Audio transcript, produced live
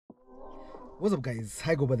What's up, guys?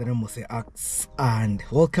 I go by the name Moseax, and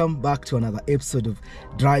welcome back to another episode of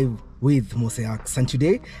Drive with Moseax. And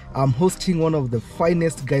today I'm hosting one of the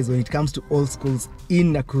finest guys when it comes to old schools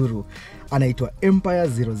in Nakuru, and it was Empire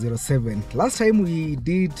 007. Last time we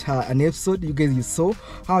did an episode, you saw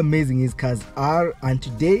how amazing his cars are, and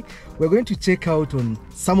today we're going to check out on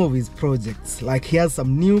some of his projects. Like, he has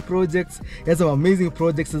some new projects, he has some amazing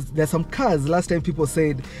projects. There's some cars last time people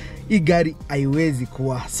said igari haiwezi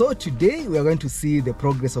kuwa. So today we are going to see the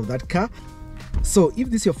progress of that car. So if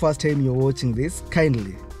this is your first time you're watching this,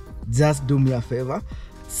 kindly just do me a favor,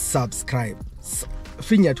 subscribe.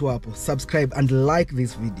 Finya tu hapo, subscribe and like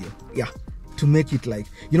this video. Yeah, to make it like,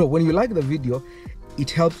 when you like the video, it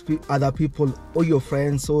helps other people or your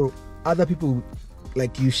friends or other people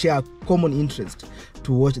like you share common interest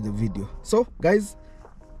to watch the video. So guys,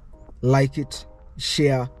 like it,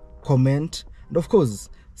 share, comment, and of course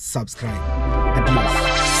subscribe. Adios.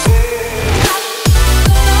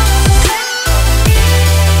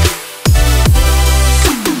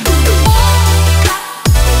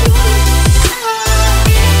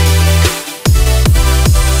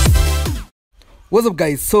 What's up,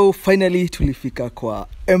 guys? So finally tulifika kwa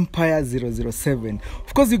Empire 007.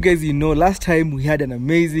 Of course, you guys, last time we had an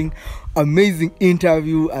amazing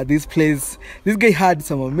interview at this place. This guy had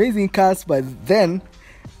some amazing cars, but then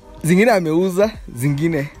zingine ameuza,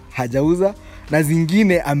 zingine hajauza, na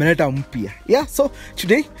zingine ameleta mpya. Yeah, so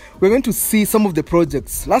today we're going to see some of the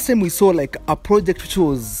projects. Last time we saw like a project which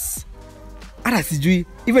was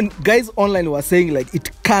even guys online were saying like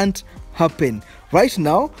it can't happen. Right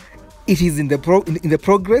now it is in the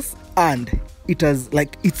progress, and it has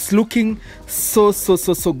like it's looking so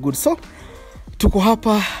good. So tuko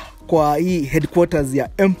hapa kwa hii headquarters ya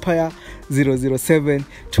Empire 007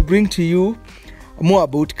 to bring to you more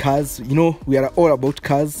about cars. We are all about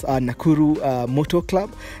cars. Nakuru Motor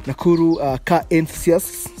Club, Nakuru car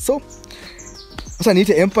enthusiasts. So I need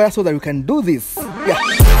an Empire so that we can do this. Yeah.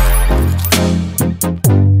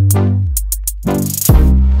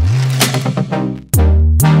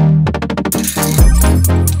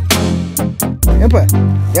 Empire,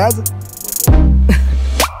 yes.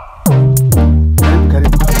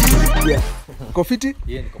 Yeah. Kofiti?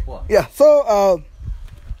 Yeah, niko poa. Yeah. So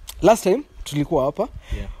last time tulikuwa hapa,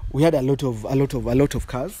 we had a lot of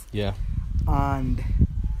cars. Yeah. And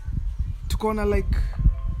tukaona like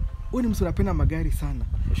wewe ni mtu unapenda magari sana.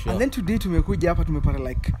 Sure. And then today tumekuja hapa tumepata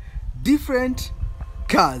like different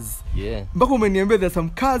cars. Yeah. Mpaka umeniambia there's some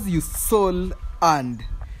cars you sold and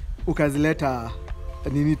ukazileta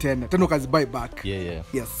nini tena ukazibuy back. Yeah.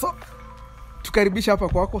 Yes, so tukaribisha hapa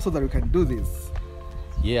kwako so that we can do this.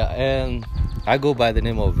 Yeah, I go by the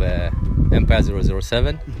name of Empire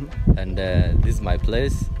 007, and this is my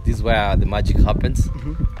place. This is where the magic happens.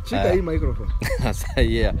 Shika hii microphone.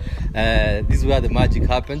 Yeah, this is where the magic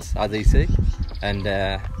happens, as they say, and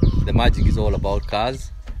the magic is all about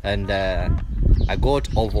cars. And I got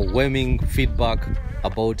overwhelming feedback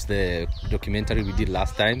about the documentary we did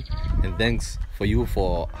last time, and thanks for you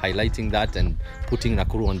for highlighting that and putting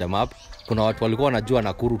Nakuru on the map. Kuna watu walikuwa wanajua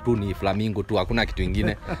Nakuru tu ni flamingo tu, hakuna kitu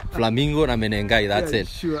kingine. Flamingo na Menengai, that's it.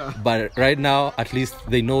 Sure. But right now, at least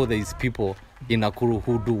they know there is people in Nakuru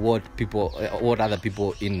who do what other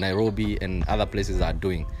people in Nairobi and other places are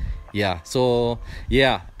doing. Yeah, so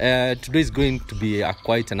today is going to be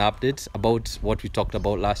quite an update about what we talked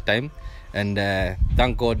about last time, and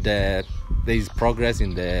thank God there is progress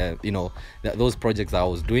in those projects I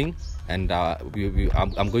was doing, and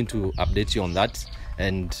I'm going to update you on that.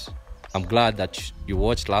 And I'm glad that you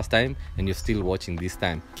watched last time and you're still watching this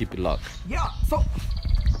time. Keep it locked. Yeah, so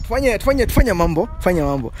tufanye mambo.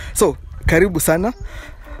 So karibu sana.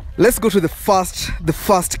 Let's go to the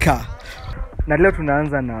first car. Na leo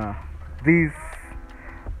tunaanza na this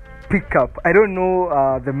pickup. I don't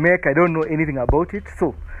know the make, I don't know anything about it.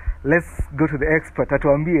 So let's go to the expert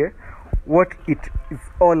atuambie what it is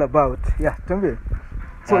all about. Yeah, tuambie.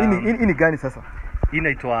 So ini gani sasa?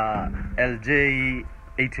 Inaitwa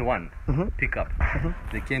LJ81 pickup.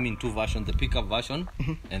 They came in two versions, the pickup version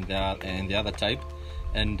and the other type.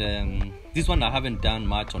 And this one I haven't done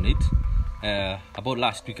much on it. About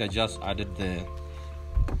last week I just added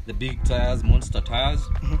the big tires, monster tires.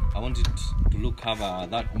 I want it to have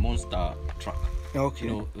that monster truck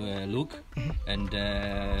look. And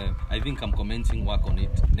I think I'm commencing work on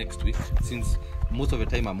it next week, since most of the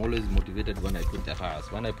time I'm always motivated when I put the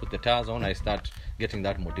tires. When I put the tires on, I start getting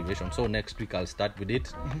that motivation. So next week I'll start with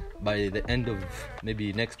it. By the end of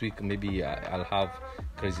maybe next week, maybe I'll have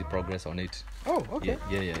crazy progress on it. Oh, okay.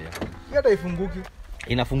 Yeah. Yata ifunguki.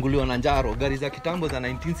 inafunguliwa na njaro, gari za kitambo za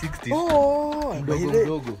 1960s.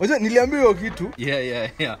 Mdogo. Wacha niliambiwa hiyo kitu.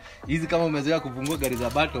 Yeah. Hizi kama umezoea kufungua gari za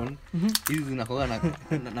button, hizi zinakuwa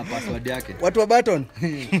na password yake. Watu wa button.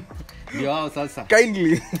 Ndio hao sasa.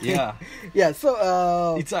 Kindly. Yeah,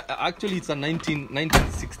 so it's a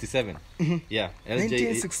 1967. Yeah, LJ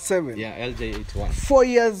 1967. Yeah, LJ81. 4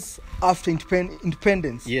 years after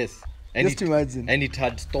independence. Yes. Just imagine. And it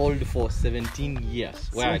had stalled for 17 years.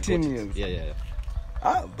 17 years. Yeah.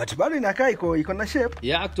 But bado inakaa iko na shape.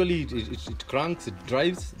 Yeah, actually it cranks, it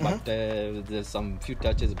drives, but there's some few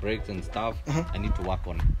touches, brakes and stuff I need to work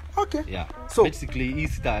on. Okay. Yeah. So basically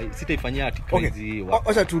sitaifanyia ati crazy work.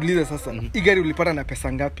 Acha tuulize sasa. Hii gari ulipata na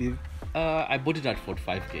pesa ngapi hivi? I bought it at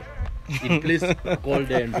 45k. In place called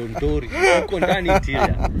Ndontori. Uko ndani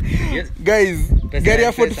interior. Yes. Guys, gari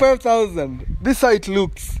ya 45,000. This how it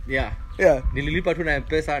looks. Yeah. Nililipa tu na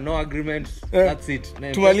MPESA, no agreement. That's it.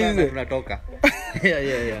 Na tumalize tunatoka.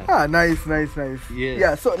 Yeah. Nice. Yes.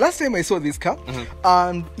 Yeah, so last time I saw this car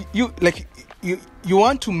and you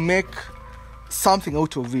want to make something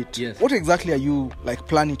out of it. Yes. What exactly are you like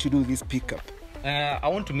planning to do this pickup? I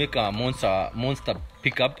want to make a monster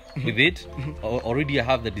pickup with it. Already I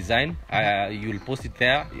have the design. You'll post it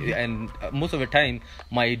there, and most of the time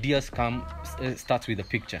my ideas starts with a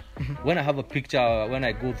picture. When I have a picture, when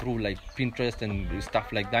I go through like Pinterest and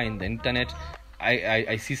stuff like that in the internet,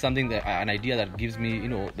 I see something an idea that gives me,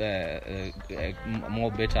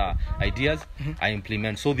 more better ideas. I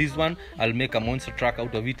implement. So this one, I'll make a monster truck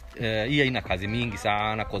out of it. Hii ina kazi mingi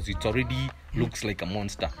sana because it already looks like a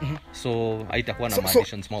monster. So haitakuwa na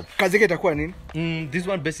additions mob. Kazi yake itakuwa nini? This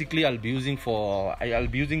one basically I'll be using for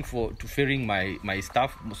to ferrying my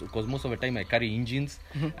stuff, because most of the time I carry engines,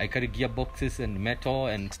 I carry gearboxes and metal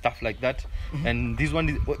and stuff like that. And this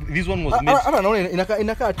one was made. I don't know,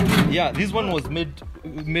 inakaa tu. Yeah, this one was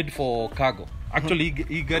made for cargo. Actually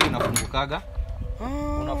hii gari inafungukaga.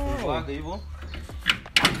 Unafunguaga hivyo.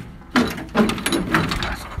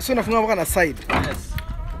 So unafunga mpaka na side. Yes.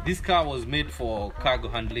 This car was made for cargo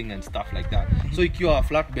handling and stuff like that. So if you are a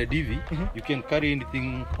flatbed EV, you can carry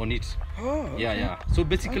anything on it. Yeah. So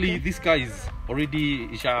basically this car is already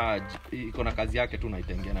iko na kazi yake tu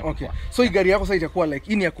naitengea na. Okay. So hii gari yako sasa itakuwa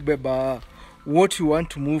like ini ya kubeba what you want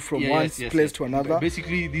to move from one place to another.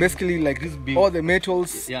 Basically like this all the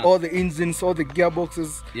metals, all the engines, all the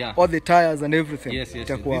gearboxes, all the tires and everything. Yes. This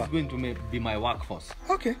is going to be my workforce.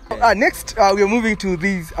 Okay. Next we are moving to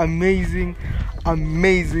this amazing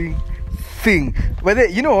thing.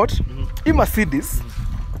 But you know what? In Mercedes,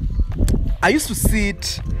 I used to see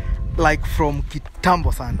it like from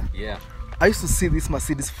kitambo sana. Yeah. I used to see this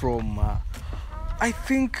Mercedes from I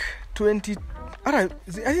think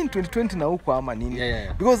 2020 na huko ama nini.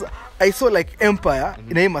 Yeah. Because I saw like Empire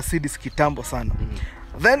ina hii Mercedes kitambo sana.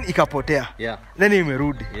 Then ikapotea. Yeah. Then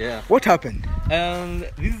imerudi. Yeah. What happened?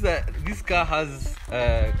 This car has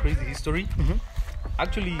a crazy history.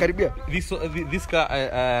 Actually, Karibia. This car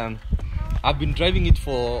I've been driving it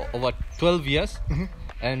for over 12 years,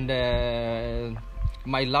 and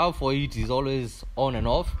my love for it is always on and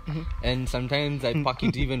off, and sometimes I park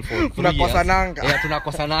it even for 3 years.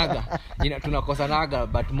 Tunakosanaga,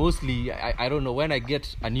 but mostly I don't know, when I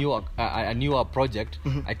get a newer project,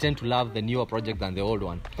 I tend to love the newer project than the old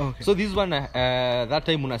one. Okay. So this one, that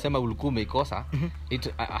time unasema ulikuwa umeikosa,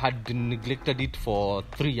 I had neglected it for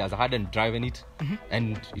 3 years. I hadn't driven it,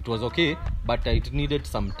 and it was okay, but it needed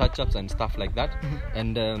some touch-ups and stuff like that.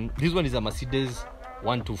 And this one is a Mercedes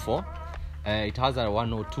 124. It has a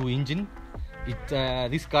 102 engine.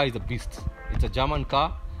 This car is a beast. It's a German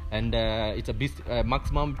car, and it's a beast.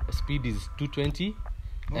 Maximum speed is 220,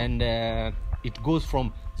 and it goes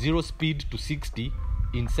from 0 speed to 60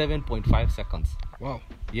 in 7.5 seconds. Wow.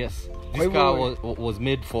 Yes, this car was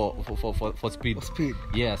made for speed. For speed.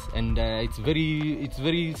 Yes, and it's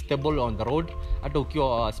very stable on the road. Hata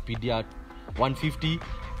ukiwa speed ya 150,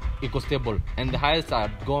 iko stable, and the highest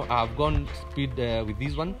I've gone speed with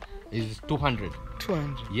this one is 200.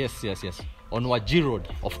 200. Yes. On Waji Road,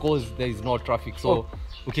 of course, there is no traffic, so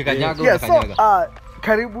ukikanyaga unakanyaga. So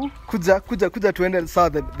karibu kuja tuende saw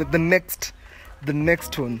the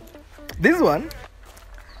next one. This one,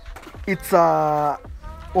 it's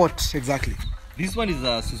what exactly? This one is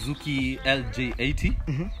a Suzuki LJ80.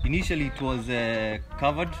 Initially it was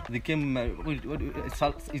covered. They came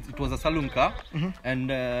it was a saloon car, and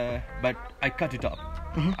but I cut it up.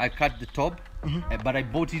 I cut the top, but I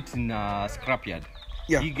bought it in a scrapyard.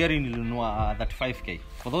 Yeah. You get in that 5k.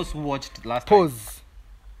 For those who watched last Pause. time.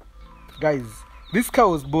 Guys, this car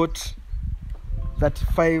was bought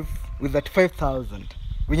with that 5,000.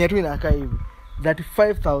 When you're doing a car,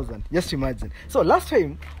 35,000. Just imagine. So last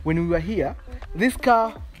time when we were here, this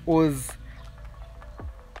car was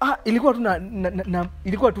ilikuwa tu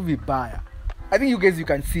ilikuwa tu vibaya. I think you guys, you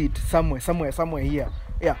can see it somewhere here.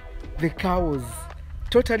 Yeah, the car was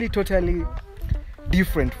totally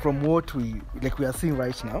different from what we are seeing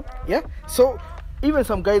right now. Yeah, so even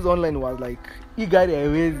some guys online was like, hii gari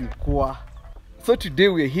haiwezi kuwa. So today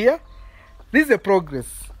we're here. This is a progress.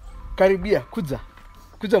 Karibia,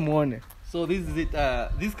 kuja muone. So this is it.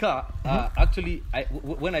 This car, actually,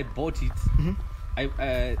 when I bought it,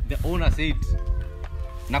 the owner said,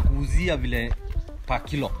 nakuuzia vile per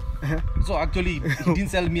kilo. So actually, he didn't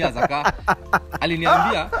sell me as a car.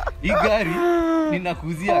 Aliniambia, hii gari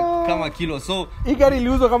ninakuuzia kama kilo. So hii gari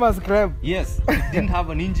iliuzwa kama scrap. Yes, it didn't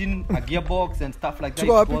have an engine, a gearbox and stuff like that.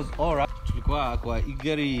 It was alright. Tulikuwa kwa hii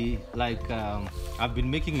gari, like I've been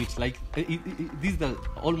making it like this is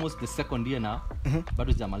almost the second year now.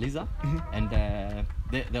 Bado sijamaliza. And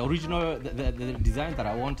the original the design that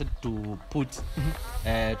I wanted to put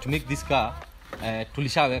to make this car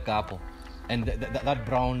tulishaweka hapo. And that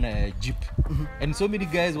brown Jeep. And so many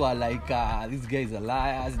guys were like, these guys are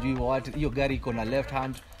liars, do you what? Your gari iko na left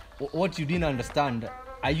hand. What you didn't understand,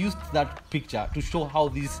 I used that picture to show how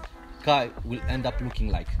this car will end up looking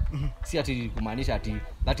like. See ati kumaanisha ati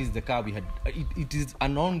that is the car we had. It is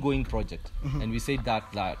an ongoing project. And we said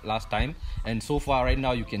that last time. And so far right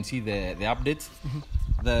now you can see the updates.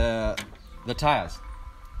 The tires.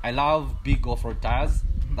 I love big off-road tires.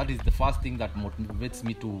 That is the first thing that motivates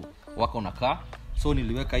me to work on a car. So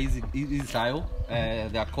niliweka hizi tire.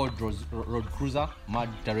 They are called road cruiser mud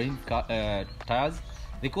terrain tires.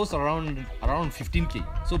 They cost around 15k.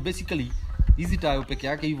 So basically hizi tire peke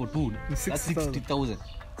yake hivyo tu, that's 60,000.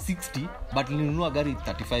 60, but nilinunua gari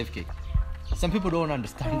 35k. Some people don't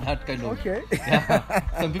understand that kind of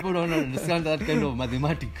some people don't understand that kind of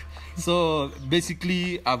mathematics. So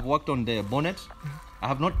basically I've worked on the bonnet. I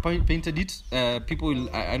have not painted it.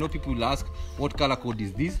 I know people will ask, what color code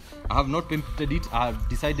is this? I have not painted it. I have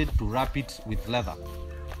decided to wrap it with leather,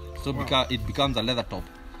 so it becomes a leather top.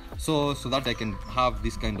 So that I can have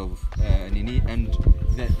this kind of nini, and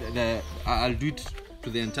I'll do it to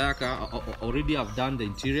the entire car. Already I've done the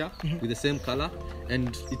interior with the same color,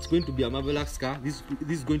 and it's going to be a marvelous car. This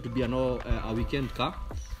is going to be a weekend car.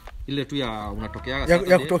 Ile tu ya unatokea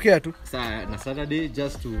ya kutokea tu na Saturday,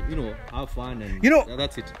 just to have fun, and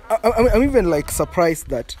that's it. I'm even like surprised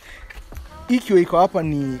that ikiwa iko hapa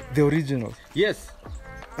ni the original. Yes,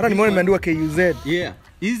 hata nimeona imeandikwa KUZ. Yeah,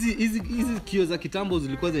 hizi kio za kitambo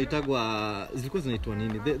zilikuwa zinaitwa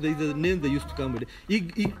nini? There is a name they used to come with.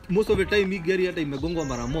 Most of the time hii gari hata imegongwa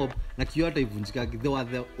mara mob na kio hata ivunjikaki. They were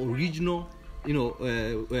the original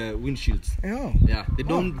windshields. Yeah,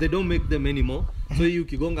 they don't make them anymore. So you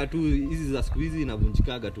kigonga tu hizi za siku hizi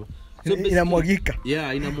inavunjikaga tu. So inamwagika.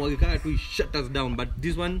 Yeah, inamwagika tu, shut us down. But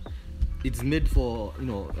this one, it's made for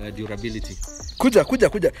durability.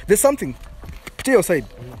 Kuja. There's something. Put your side.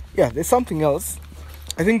 Yeah, there's something else.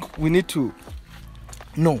 I think we need to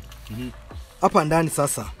know. Hapa ndani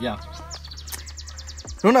sasa. Yeah.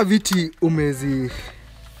 Naona viti umezi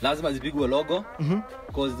lazima zipigwe logo,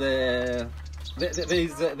 because there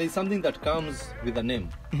is something that comes with a name.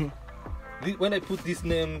 When I put this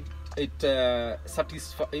name, it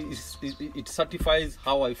certifies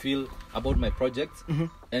how I feel about my projects,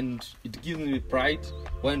 and it gives me pride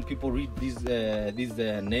when people read this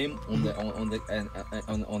name on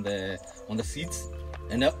the seats.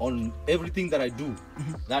 And on everything that I do,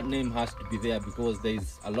 that name has to be there, because there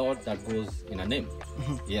is a lot that goes in a name.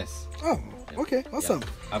 Yes. Oh, okay, awesome.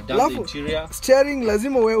 Yeah. I've done the interior. Steering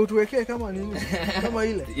lazima wewe utuwekee kama nini? Kama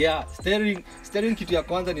ile. Yeah, steering kitu ya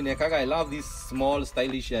kwanza ninaweka. I love these small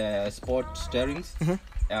stylish sport steerings.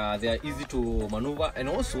 They are easy to maneuver, and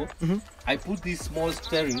also I put this small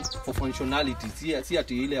steering for functionality. Si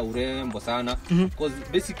ati ile ya urembo sana, because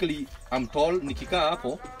basically I'm tall, nikikaa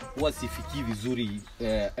hapo huwa sifiki vizuri.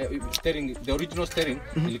 Steering, the original steering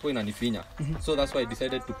ilikuwa inanifinya. So that's why I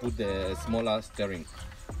decided to put the smaller steering.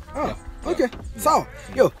 Okay. So,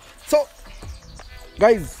 so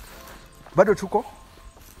guys, bado tuko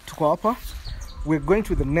hapa. We're going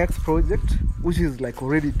to the next project, which is like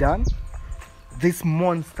already done. This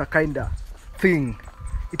monster kind of thing.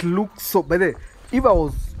 It looks so. By the way, if I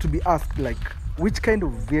was to be asked like which kind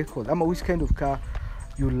of vehicle, which kind of car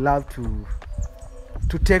you love to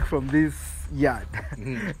take from this yard,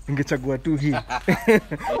 ningechagua tu hii.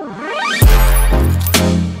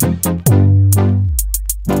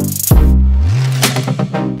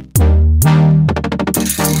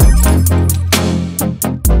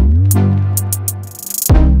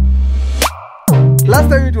 Last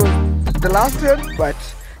time it was the last one, but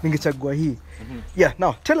ningechagua hii. Yeah,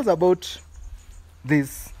 now tell us about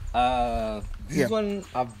this. This one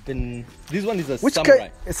this one is a Which Samurai.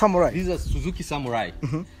 A Samurai. This is a Suzuki Samurai.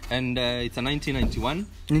 And it's a 1991.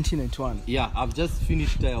 1991. Yeah, I've just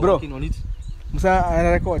finished working on it. Musa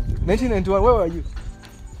ana record. 1991, where were you?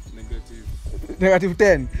 Negative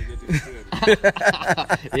 10.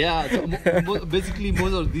 Yeah, so basically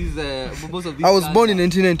most of these I was born in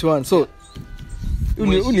 1991, so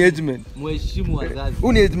uni age mate. Mheshimu wazazi.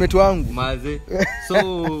 Uni age mate wangu. Maze.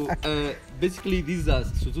 So basically these are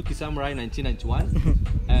Suzuki Samurai 1991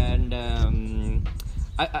 and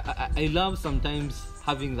I love sometimes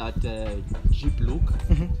having that Jeep look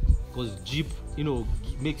because Jeep, you know,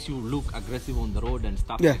 makes you look aggressive on the road and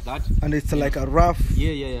stuff like that. And it's like a rough.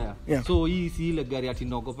 Yeah. So hii si ile gari ati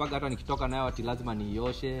naogopaga hata nikitoka nayo ati lazima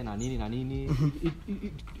nioshe na nini.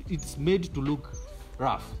 It's made to look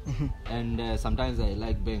rough. And sometimes I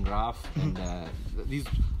like being rough and this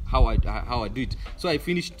how I do it. So I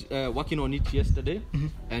finished working on it yesterday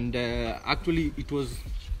and actually it was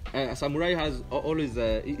Samurai has always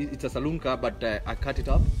it's a saloon car, but I cut it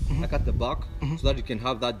up. I cut the back so that you can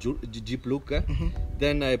have that Jeep look.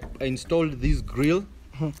 Then I installed this grill.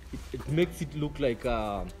 It makes it look like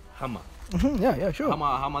a hammer. Yeah, sure.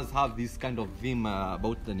 Hammers have this kind of theme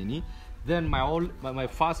about the nini. Then my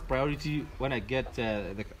first priority when I get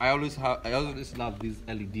I always love these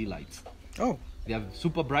LED lights. Oh, they are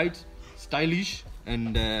super bright, stylish,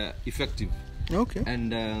 and effective. Okay.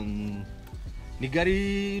 And ni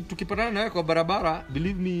gari tukipatana nayo kwa barabara,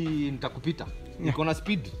 believe me nitakupita. Iko na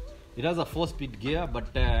speed. It has a 4-speed gear,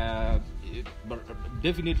 but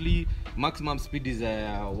definitely maximum speed is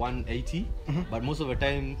 180. But most of the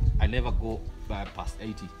time I never go past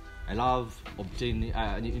 80. I love obtaining,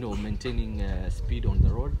 maintaining speed on the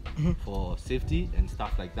road for safety and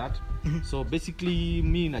stuff like that. So basically,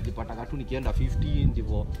 me najipata tu nikienda 50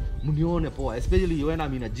 ndivyo mnione poa, especially when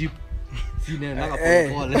I'm in a Jeep.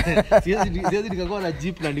 Siwezi nikakuwa na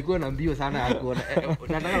Jeep na nikuwa na mbio sana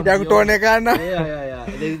ya kutonekana. Yeah.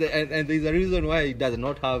 And there's a reason why it does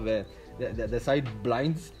not have the side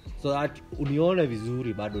blinds so that unione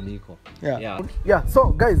vizuri bado niko. Yeah, so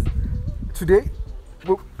guys, today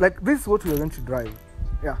like this is what we are going to drive.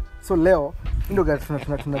 Yeah, so leo ndio gari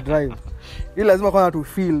tuna drive. Ili lazima kwanza tu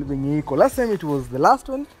feel venye iko. Last time it was the last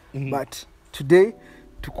one, but today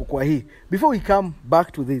tuko kwa hii. Before we come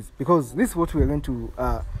back to this, because this is what we are going to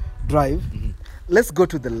drive, let's go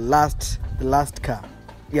to the last car.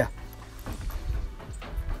 Yeah.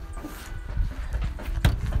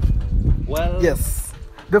 Well, yes,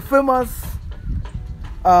 the famous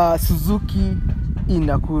Suzuki in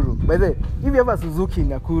Nakuru. By the way, if you have a Suzuki in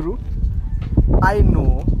Nakuru, I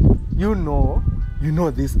know, you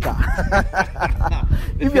know this car.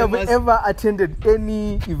 If you have ever attended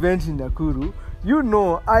any event in Nakuru, you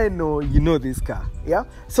know this car. Yeah,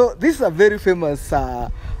 so this is a very famous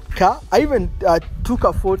car. I even took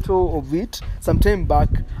a photo of it some time back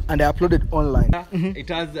and I uploaded online. It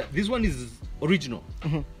has this one is original.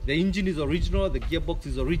 The engine is original, the gearbox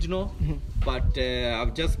is original, but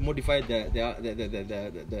I've just modified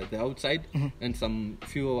the outside and some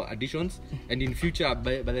few additions. And in future,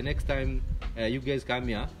 by the next time you guys come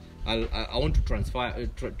here, I want to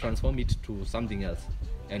transform it to something else,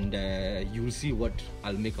 and you will see what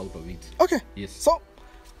I'll make out of it. Okay. Yes. So,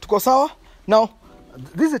 tuko sawa. Now,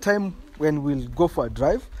 this is the time when we'll go for a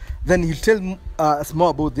drive. Then he'll tell us more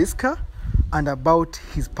about this car and about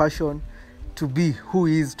his passion to be who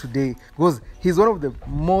he is today, because he's one of the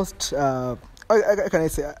most how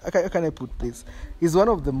can I put this? He's one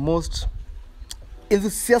of the most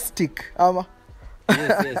enthusiastic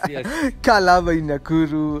yes. car lover in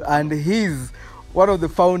Nakuru, and he's one of the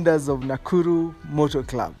founders of Nakuru Motor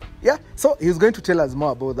Club. Yeah, so he's going to tell us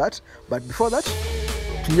more about that. But before that,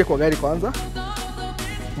 tuingie kwa gari kwanza,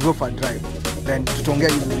 go for a drive, then tutaongea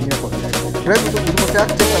hizo zingine kwa gari. Drive with Moseax,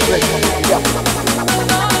 take a break. Yeah.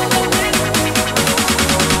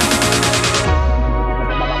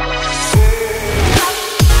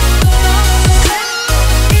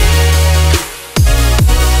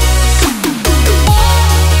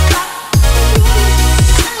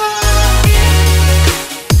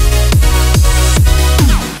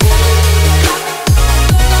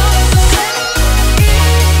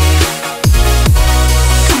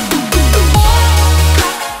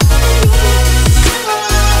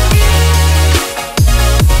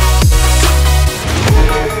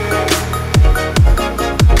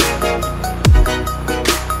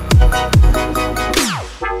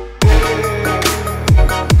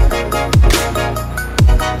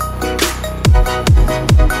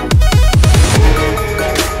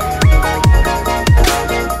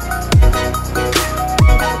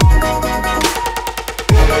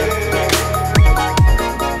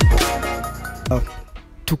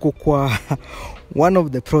 tuko kwa one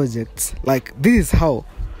of the projects. Like, this is how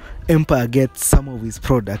Empire gets some of his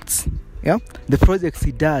products. Yeah, the projects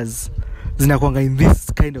he does zinakwanga in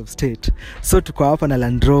this kind of state. So tuko hapa na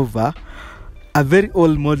Land Rover, a very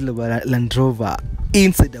old model of a Land Rover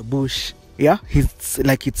inside a bush. Yeah,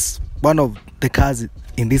 it's one of the cars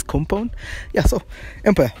in this compound. Yeah, so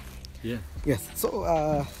Empire. Yeah. Yes. So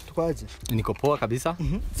tuko aje? Niko poa kabisa.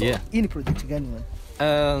 So, yeah. Hii ni project gani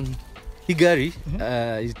man? Hii gari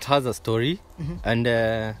it has a story, and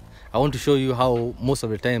I want to show you how most of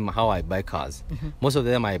the time how I buy cars. Most of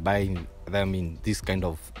them I buy them in this kind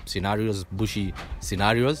of scenarios, bushy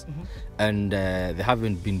scenarios, and they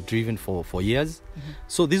haven't been driven for years.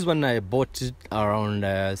 So this one I bought it around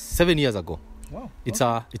 7 years ago. Wow. It's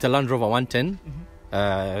a Land Rover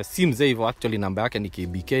 110. Seems hivyo actually number yake ni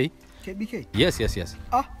KBK. KBK? Yes.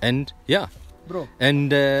 Ah. And yeah. Bro.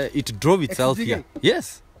 And it drove itself XZK? here.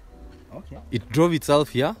 Yes. Okay. It drove itself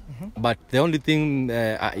here, but the only thing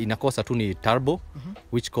inakosa tu ni turbo,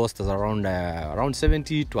 which cost us around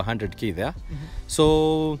 70 to 100k there.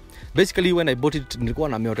 So basically when I bought it nilikuwa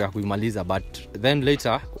na mioto ya kuimaliza, but then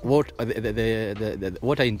later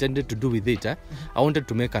what I intended to do with it, I wanted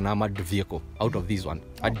to make an armored vehicle out of this one.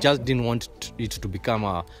 I just didn't want it to become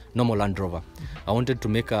a normal Land Rover. I wanted to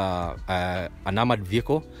make an armored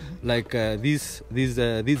vehicle like this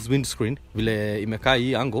windscreen vile imekaa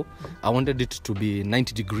hii angle. I wanted it to be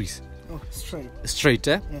 90 degrees. Oh, straight.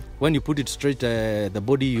 Yeah. When you put it straight, the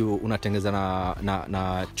body you unatengeza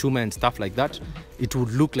na chuma and stuff like that, it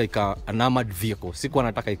would look like an armored vehicle. Sikuwa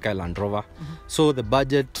nataka ikae Land Rover. So the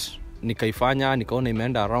budget nikaifanya, nikaona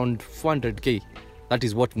imeenda around 400k. That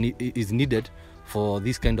is what is needed for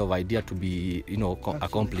this kind of idea to be,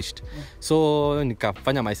 accomplished. So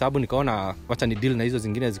nikafanya mahesabu, nikaona wacha ni deal na hizo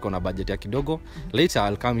zingine ziko na budget ya kidogo. Later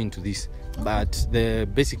I'll come into this. But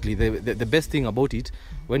basically the best thing about it,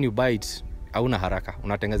 when you buy it, hauna haraka,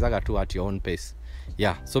 unatengezaga tu at your own pace.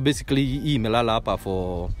 Yeah, so basically hii imelala hapa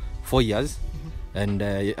for 4 years. And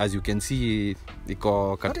as you can see,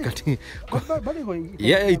 iko katikati.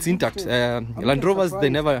 Yeah, it's intact. Land Rovers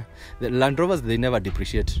they never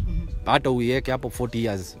depreciate. Hata uiweke hapo 40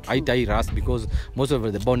 years haitai rust, because most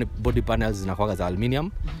of the body panels zinakuwa za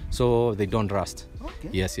aluminium, so they don't rust.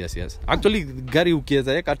 Okay. Yes. Actually gari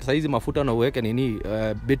ukiweza weka hata saizi mafuta na uweke nini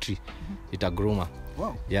battery, itagruma.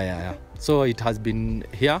 Wow. Yeah. So it has been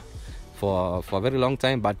here for a very long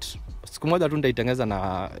time, but siku moja tu nitaitengeneza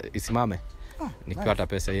na isimame. Nikiwa hata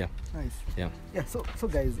pesa hiyo. Nice. Yeah, so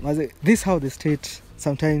guys, this how the state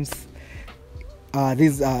sometimes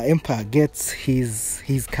this Empire gets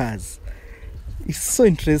his cars. It's so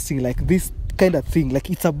interesting, like this kind of thing,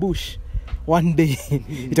 like it's a bush. One day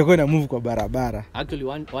itakuwa ina move kwa barabara. Actually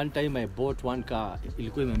one time I bought one car,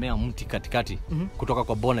 ilikuwa imemea mti katikati kutoka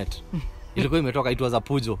kwa bonnet. Ilikuwa imetoka, it was a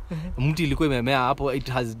pujo. Mti ilikuwa imemea hapo,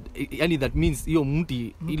 yani that means hiyo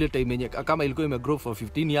mti ile time yenye kama ilikuwa imegrow for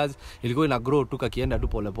 15 years, ilikuwa ina grow tu kakienda tu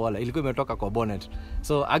pole pole. Ilikuwa imetoka kwa bonnet.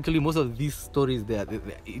 So actually most of these stories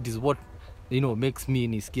it is what makes me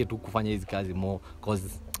nisikie tu kufanya hizi kazi more, cause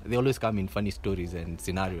they always come in funny stories and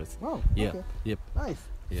scenarios. Wow. Yeah. Okay. Yep. Nice.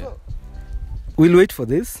 Yeah. So we'll wait for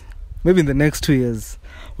this. Maybe in the next 2 years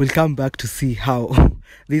we'll come back to see how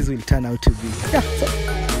this will turn out to be. Yeah. So,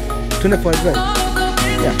 tuna for advice.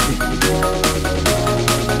 Yeah.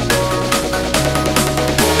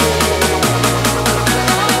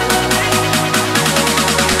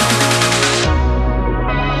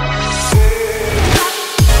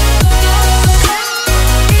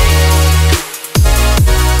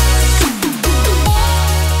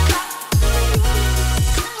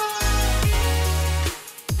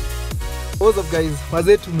 What's up guys?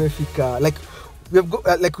 Maze tumefika,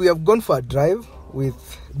 like we have gone for a drive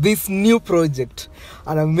with this new project,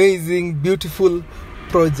 an amazing beautiful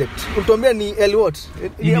project. Utuambia ni what?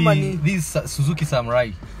 This Suzuki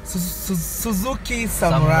Samurai. Suzuki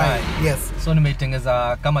Samurai. Yes. So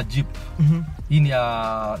nimeitengeza kama jeep. Hii ni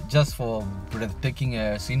just for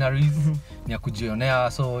breathtaking sceneries, ni ya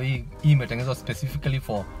kujionea. So hii imetengenezwa specifically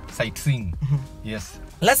for sightseeing. Yes.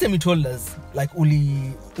 Last time you told us like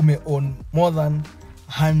ume own more than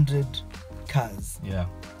 100 cars. Yeah.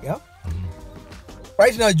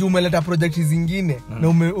 Right now umeleta project zingine na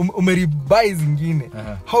umerebuy zingine.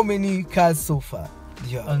 How many cars so far?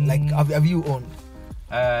 Like have you owned?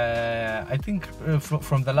 I think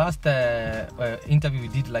from the last interview we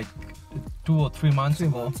did like 2 or 3 months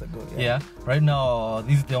ago. Yeah. Right now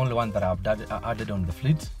this is the only one that I've added on the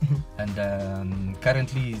fleet. And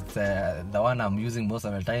currently it's the one I'm using most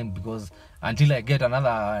of the time, because until I get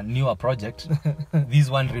another newer project, this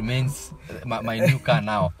one remains my new car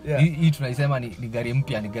now. Hii tunaisema ni gari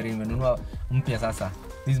mpya, ni gari nimenunua mpya sasa.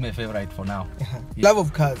 This is my favorite for now. Yeah. Love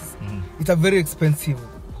of cars. It's a very expensive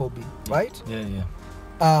hobby, right?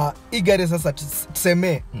 Yeah. Hii gari sasa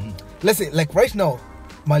tuseme. Let's say like right now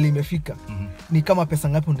mali imefika. Ni kama pesa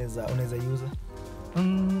ngapi unaweza user?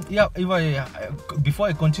 Before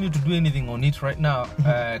I continue to do anything on it right now,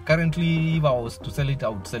 currently if I was to sell it, I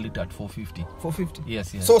would sell it at 450. 450?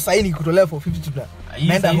 Yes. So sahi ni kutolea 450 tu.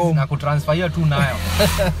 Naenda home na kutransfer tu nayo.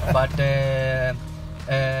 But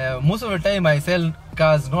most of the time I sell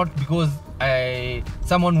cars not because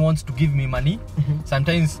someone wants to give me money.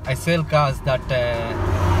 Sometimes I sell cars that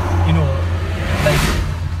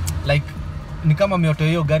like ni kama mioto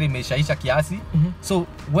hiyo gari imeshaisha kiasi. So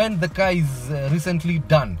when the car is recently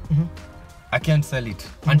done, I can't sell it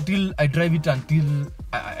until I drive it until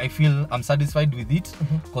I feel I'm satisfied with it,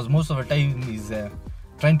 because most of the time is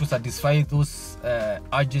trying to satisfy those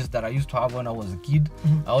urges that I used to have when I was a kid.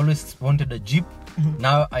 I always wanted a Jeep.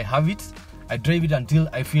 Now I have it. I drive it until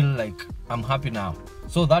I feel like I'm happy now.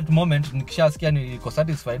 So that moment nikishasikia niko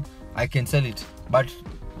satisfied, I can sell it, but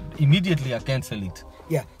immediately I can't sell it.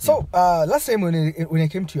 Yeah. So last time when I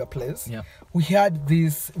came to your place, we had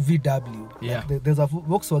this VW. Yeah. Like there's a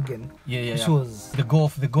Volkswagen. Which was the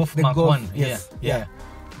Golf Mark 1. Yes. Yeah.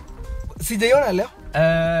 Sijaiona leo.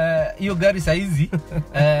 Hiyo gari saizi.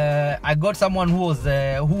 I got someone who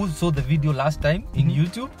saw the video last time in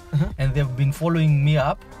YouTube, and they've been following me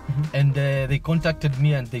up, and they contacted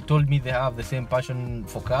me and they told me they have the same passion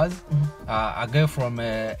for cars. A guy from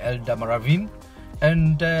Elda Maravin.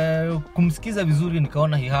 And kumsikiza vizuri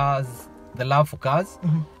nikaona he has the love for cars,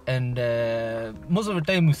 and most of the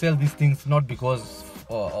time we sell these things not because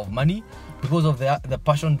of money, because of the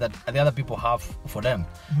passion that the other people have for them.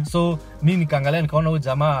 So mimi nikaangalia nikaona huyu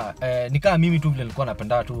jamaa nikaa mimi tu vile nilikuwa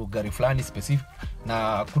napenda tu gari fulani specific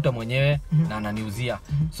na kuta mwenyewe na ananiuzia.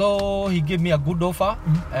 So he gave me a good offer.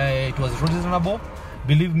 It was reasonable.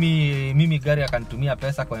 Believe me, mimi gari akanitumia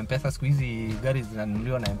pesa kwa MPESA. Siku hizi gari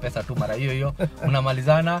zinanunuliwa na MPESA tu mara hiyo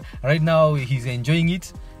unamalizana. Right now he's enjoying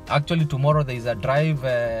it. Actually tomorrow there is a drive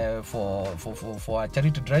for a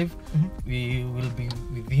charity drive. We will be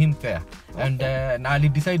with him there. And na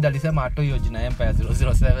alisema ato hiyo jina Empire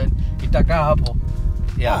 007 itakaa hapo.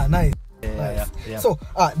 Yeah. Nice. Yeah. So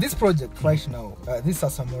this project right now, this is a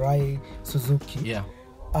Samurai Suzuki. Yeah.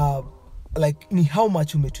 Like ni how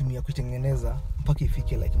much umetumia kutengeneza mpaka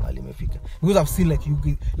ifike like mahali imefika? Because I've seen like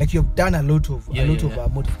you have done a lot of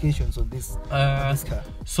modifications on this car.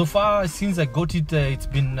 So far since I got it, it's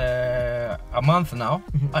been a month now.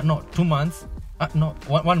 No, 2 months. No,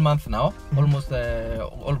 1 month now. Almost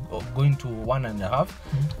going to 1.5.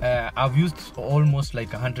 I've used almost like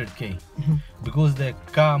 100k. Because the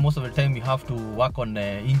car, most of the time you have to work on the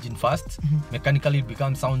engine first. Mechanically it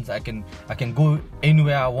becomes sounds I can go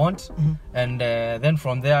anywhere I want, and then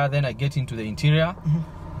from there then I get into the interior.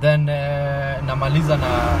 Then namaliza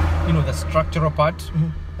na the structural part,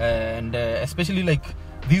 and especially like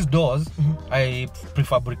these doors, I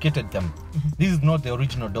prefabricated them. This is not the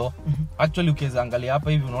original door. Actually ukiweza angalia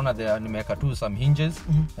hapa hivi unaona there nimeweka tu some hinges,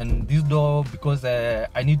 and this door because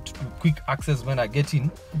I need quick access when I get in,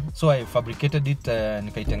 so I fabricated it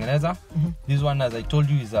nikaitengeneza. This one, as I told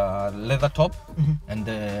you, is a leather top, and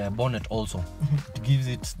the bonnet also. It gives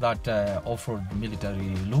it that off-road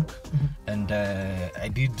military look. And I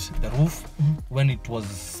did the roof. When it was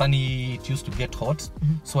sunny it used to get hot,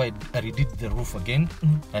 so I redid the roof again.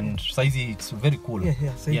 And size, it's very cool.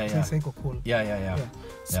 Cool. Yeah.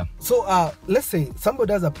 So let's say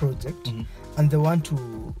somebody does a project and they want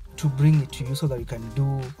to bring it to you so that you can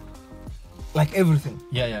do like everything.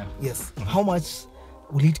 Yes. How much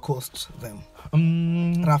will it cost them?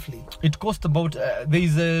 Roughly, it costs about there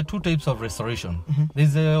is 2 types of restoration.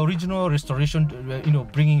 There's the original restoration,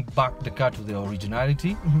 bringing back the car to the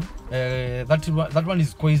originality. That one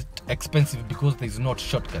is quite expensive because there's not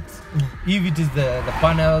shortcuts. If it is the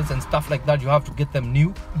panels and stuff like that, you have to get them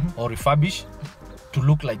new or refurbish to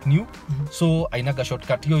look like new. So ainaga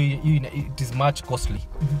shortcut, it is much costly.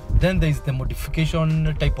 Then there is the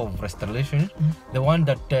modification type of restoration, the one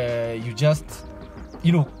that you just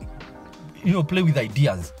play with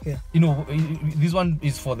ideas. This one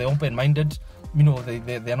is for the open-minded.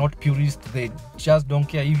 They are not purists. They just don't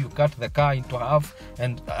care if you cut the car into half,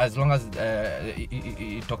 and as long as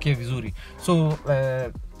it's okay vizuri. So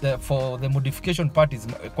for the modification part is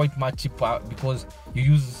quite much cheaper because you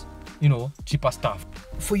use cheaper stuff.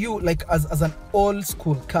 For you, like as an old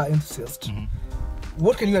school car enthusiast,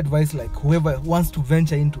 what can you advise like whoever wants to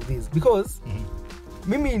venture into this? Because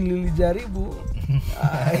mimi nilijaribu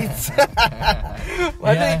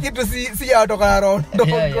kitu si atoka around.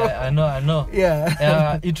 I know.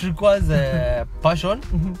 It requires passion.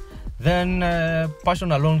 Then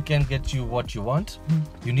passion alone can't get you what you want.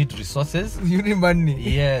 You need resources. You need money.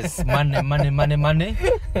 Yes, money.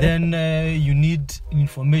 Then you need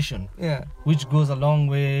information, which goes a long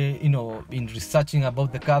way, you know, in researching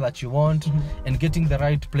about the car that you want and getting the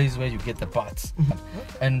right place where you get the parts.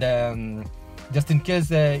 And just in case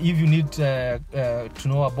if you need to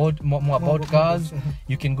know about more about cars,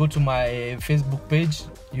 you can go to my Facebook page.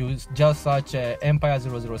 You just search Empire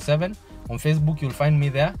 007 on Facebook. You'll find me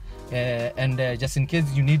there. And just in case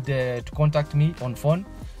you need to contact me on phone,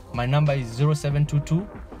 my number is 0722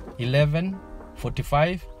 11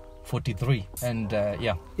 45 43. And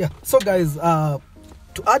So guys,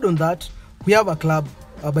 to add on that, we have a club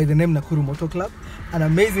by the name Nakuru Motor Club, an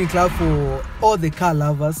amazing club for all the car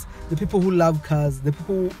lovers, the people who love cars, the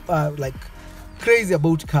people who are like crazy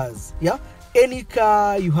about cars. Any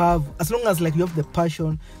car you have, as long as like you have the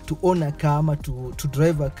passion to own a car, to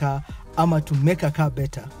drive a car, to make a car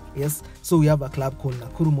better. Yes, so we have a club called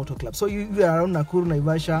Nakuru Motor Club. So you are around Nakuru,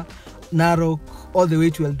 Naivasha, Narok, all the way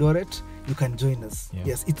to Eldoret, you can join us.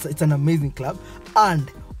 Yes, it's an amazing club.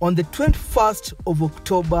 And on the 21st of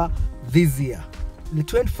October this year,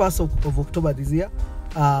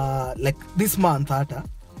 like this month,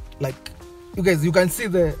 like you guys, you can see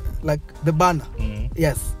the banner.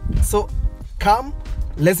 Yes, so come,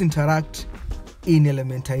 let's interact in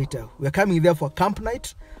Elementaita. We're coming there for camp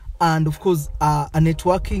night, and of course a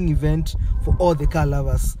networking event for all the car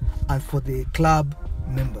lovers and for the club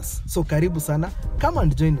members. So karibu sana, come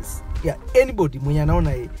and join us. Anybody mwenye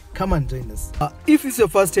anaona, come and join us. If it's your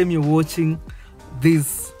first time you're watching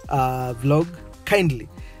this vlog, kindly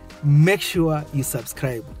make sure you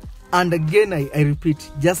subscribe. And again, I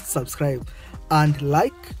repeat, just subscribe and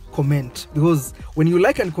like, comment, because when you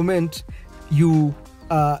like and comment, you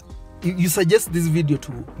suggest this video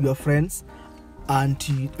to your friends and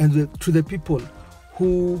to the people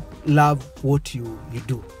who love what you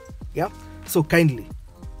do. So kindly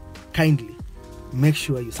make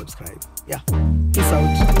sure you subscribe. Peace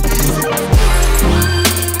out.